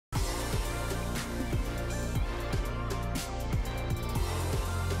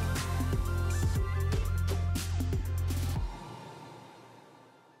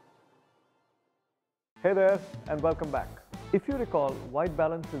Hey there and welcome back. If you recall, white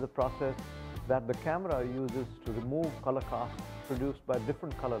balance is a process that the camera uses to remove color casts produced by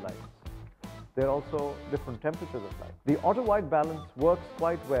different color lights. There are also different temperatures of light. The auto white balance works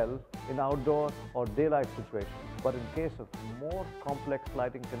quite well in outdoor or daylight situations, but in case of more complex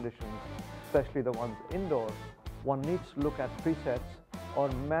lighting conditions, especially the ones indoors, one needs to look at presets or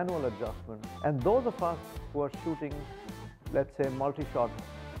manual adjustments. And those of us who are shooting, let's say, multi-shot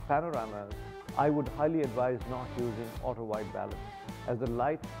panoramas, I would highly advise not using auto white balance, as the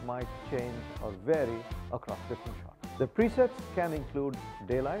light might change or vary across different shots. The presets can include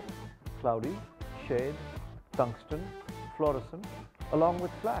daylight, cloudy, shade, tungsten, fluorescent, along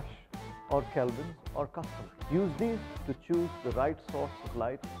with flash or kelvins or custom. Use these to choose the right source of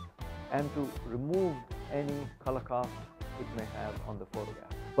light and to remove any color cast it may have on the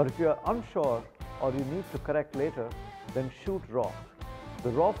photograph. But if you are unsure or you need to correct later, then shoot RAW. The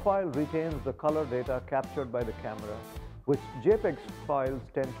RAW file retains the color data captured by the camera, which JPEG files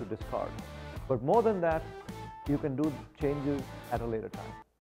tend to discard. But more than that, you can do changes at a later time.